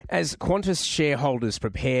As Qantas shareholders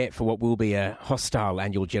prepare for what will be a hostile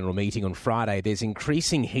annual general meeting on Friday, there's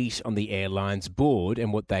increasing heat on the airline's board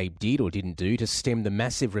and what they did or didn't do to stem the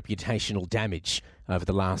massive reputational damage over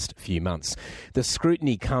the last few months. The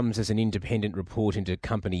scrutiny comes as an independent report into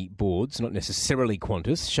company boards, not necessarily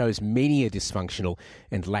Qantas, shows many are dysfunctional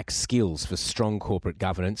and lack skills for strong corporate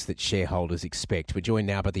governance that shareholders expect. We're joined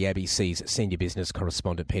now by the ABC's senior business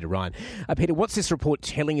correspondent, Peter Ryan. Peter, what's this report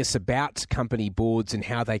telling us about company boards and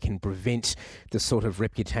how they can prevent the sort of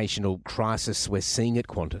reputational crisis we're seeing at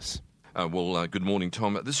Qantas? Good morning,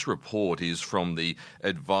 Tom. This report is from the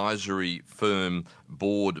advisory firm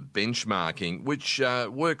Board Benchmarking, which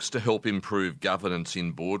works to help improve governance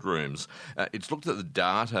in boardrooms. It's looked at the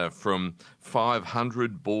data from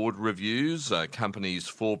 500 board reviews, companies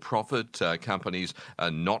for-profit, companies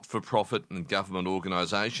not-for-profit and government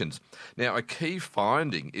organisations. Now, a key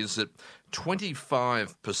finding is that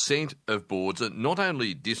 25% of boards are not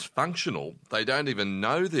only dysfunctional, they don't even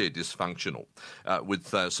know they're dysfunctional,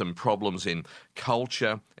 with some problems in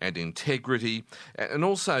culture and integrity, and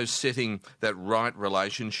also setting that right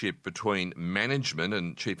relationship between management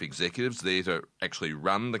and chief executives there to actually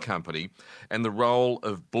run the company, and the role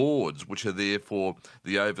of boards, which are there for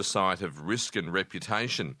the oversight of risk and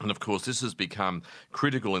reputation. And of course, this has become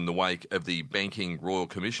critical in the wake of the Banking Royal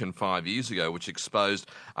Commission 5 years ago, which exposed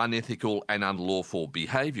unethical and unlawful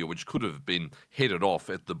behaviour, which could have been headed off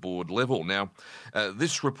at the board level. Now,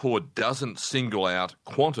 this report doesn't single out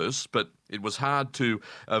Qantas, but it was hard to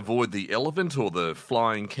avoid the elephant or the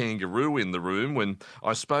flying kangaroo in the room when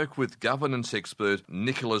I spoke with governance expert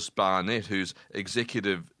Nicholas Barnett, who's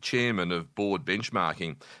executive chairman of Board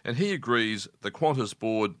Benchmarking, and he agrees the Qantas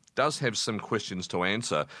board does have some questions to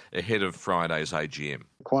answer ahead of Friday's AGM.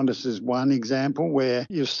 Qantas is one example where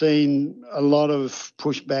you've seen a lot of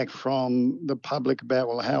pushback from the public about,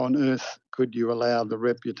 well, how on earth could you allow the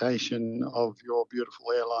reputation of your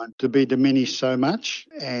beautiful airline to be diminished so much?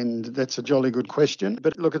 And that's a jolly good question.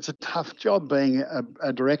 But look, it's a tough job being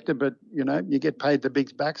a director, but, you know, you get paid the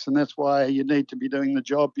big bucks, and that's why you need to be doing the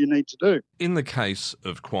job you need to do. In the case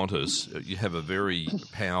of Qantas, you have a very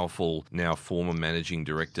powerful, now former managing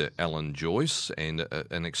director, Alan Joyce, and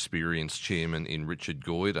an experienced chairman in Richard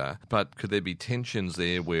Goyder. But could there be tensions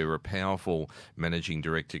there where a powerful managing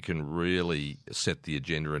director can really set the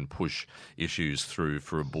agenda and push issues through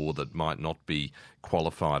for a board that might not be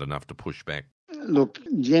qualified enough to push back? Look,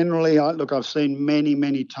 generally, I've seen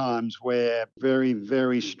many times where very,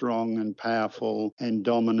 very strong and powerful and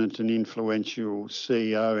dominant and influential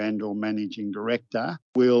CEO and or managing director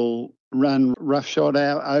will run roughshod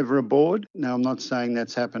out over a board. Now, I'm not saying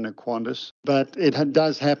that's happened at Qantas, but it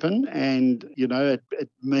does happen, and, you know, it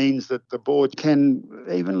means that the board can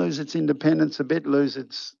even lose its independence a bit, lose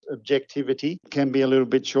its objectivity, can be a little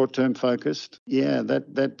bit short-term focused. Yeah,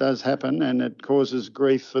 that does happen, and it causes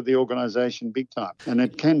grief for the organisation big time. And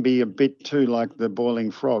it can be a bit too like the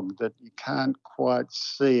boiling frog, that you can't quite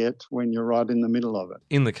see it when you're right in the middle of it.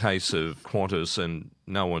 In the case of Qantas, and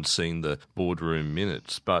no one's seen the boardroom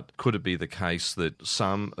minutes, but could it be the case that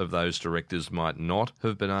some of those directors might not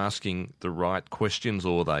have been asking the right questions,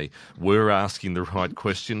 or they were asking the right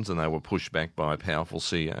questions and they were pushed back by a powerful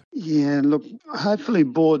CEO? Yeah, look, hopefully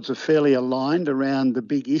boards are fairly aligned around the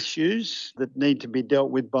big issues that need to be dealt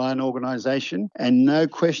with by an organisation. And no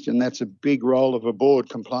question, that's a big role of a board,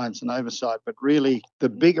 compliance and oversight. But really, the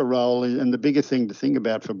bigger role and the bigger thing to think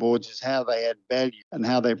about for boards is how they add value and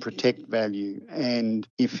how they protect value. And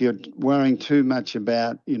if you're worrying too much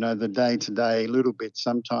about, you know, the day-to-day little bit,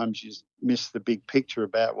 sometimes you miss the big picture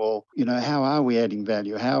about, well, you know, how are we adding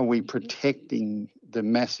value? How are we protecting the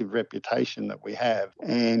massive reputation that we have?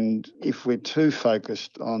 And if we're too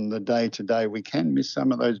focused on the day-to-day, we can miss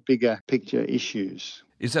some of those bigger picture issues.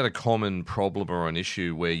 Is that a common problem or an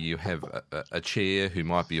issue where you have a chair who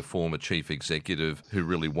might be a former chief executive who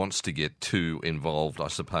really wants to get too involved, I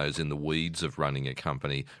suppose, in the weeds of running a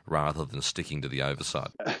company rather than sticking to the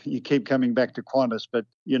oversight? You keep coming back to Qantas, but,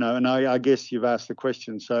 you know, and I guess you've asked the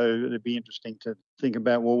question, so it'd be interesting to think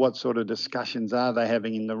about, well, what sort of discussions are they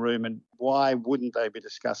having in the room, and why wouldn't they be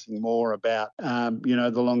discussing more about, you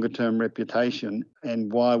know, the longer term reputation,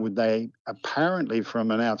 and why would they apparently,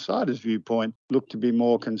 from an outsider's viewpoint, look to be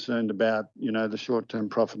more concerned about, you know, the short-term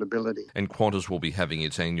profitability? And Qantas will be having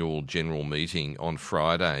its annual general meeting on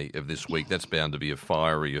Friday of this week. That's bound to be a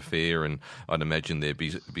fiery affair, and I'd imagine there'd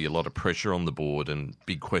be a lot of pressure on the board and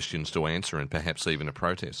big questions to answer, and perhaps even a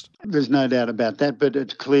protest. There's no doubt about that, but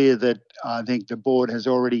it's clear that I think the board has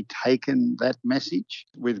already taken that message,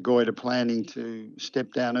 with Goyder playing planning to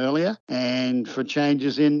step down earlier and for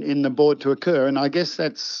changes in the board to occur. And I guess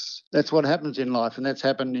that's what happens in life, and that's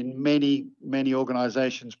happened in many, many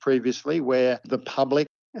organisations previously where the public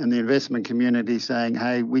and the investment community saying,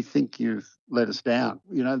 hey, we think you've let us down.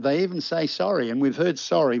 They even say sorry, and we've heard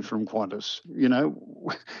sorry from Qantas.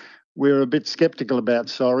 We're a bit sceptical about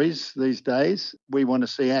sorries these days. We want to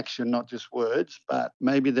see action, not just words, but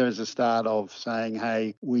maybe there's a start of saying,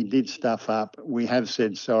 hey, we did stuff up, we have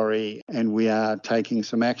said sorry, and we are taking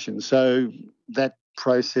some action. So that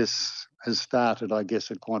process has started, I guess,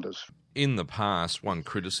 at Qantas. In the past, one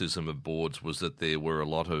criticism of boards was that there were a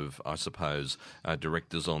lot of, I suppose,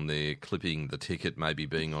 directors on there clipping the ticket, maybe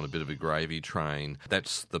being on a bit of a gravy train.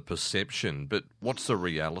 That's the perception. But what's the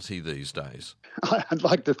reality these days? I'd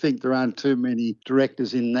like to think there aren't too many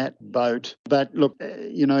directors in that boat. But look,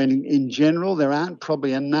 in general, there aren't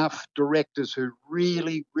probably enough directors who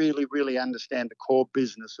really, really, really understand the core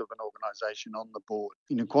business of an organisation on the board.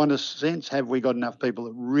 In a Qantas sense, have we got enough people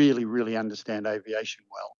that really, really understand aviation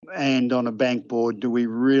well? And on a bank board, do we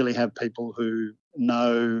really have people who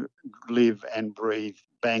know, live and breathe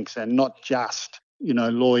banks and not just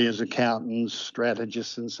lawyers, accountants,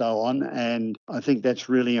 strategists and so on? And I think that's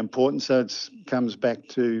really important. So it comes back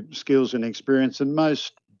to skills and experience. And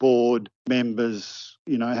most board members,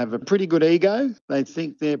 have a pretty good ego. They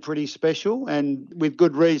think they're pretty special, and with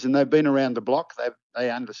good reason. They've been around the block. They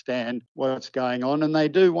understand what's going on, and they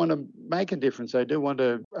do want to make a difference. They do want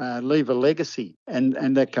to leave a legacy.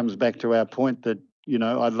 And that comes back to our point that,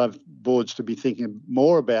 I'd love boards to be thinking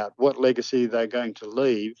more about what legacy they're going to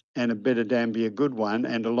leave, and it better damn be a good one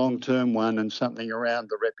and a long-term one, and something around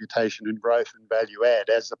the reputation and growth and value add,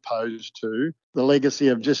 as opposed to the legacy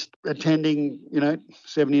of just attending,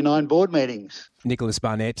 79 board meetings. Nicholas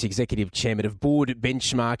Barnett, Executive Chairman of Board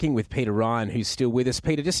Benchmarking, with Peter Ryan, who's still with us.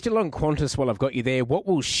 Peter, just still on Qantas while I've got you there, what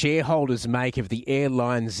will shareholders make of the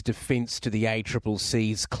airline's defence to the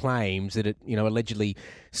ACCC's claims that it, allegedly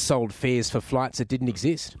sold fares for flights that didn't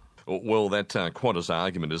exist? Well, that Qantas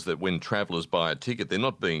argument is that when travellers buy a ticket, they're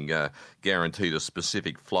not being guaranteed a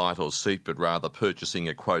specific flight or seat, but rather purchasing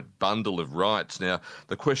a, quote, bundle of rights. Now,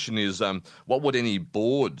 the question is, what would any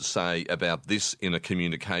board say about this in a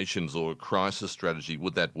communications or crisis strategy?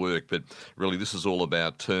 Would that work? But really, this is all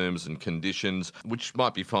about terms and conditions, which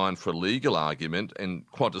might be fine for a legal argument. And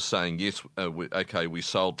Qantas saying, yes, we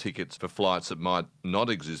sold tickets for flights that might not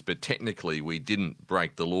exist, but technically we didn't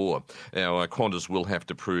break the law. Now, Qantas will have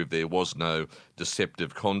to prove there was no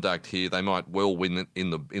deceptive conduct here. They might well win in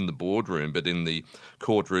the boardroom, but in the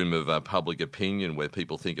courtroom of public opinion, where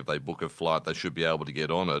people think if they book a flight they should be able to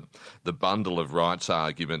get on it, the bundle of rights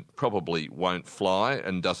argument probably won't fly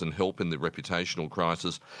and doesn't help in the reputational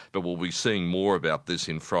crisis. But we'll be seeing more about this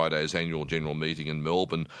in Friday's annual general meeting in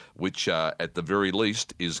Melbourne, which at the very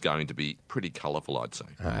least is going to be pretty colourful, I'd say.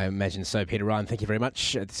 I imagine so. Peter Ryan, thank you very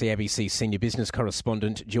much. It's the ABC Senior Business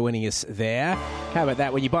Correspondent joining us there. How about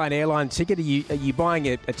that? When you buy an airline ticket, are you buying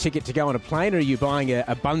a ticket to go on a plane, or are you buying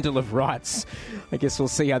a bundle of rights? I guess we'll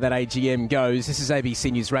see how that AGM goes. This is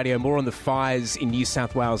ABC News Radio. More on the fires in New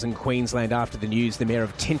South Wales and Queensland after the news. The Mayor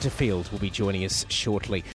of Tenterfield will be joining us shortly.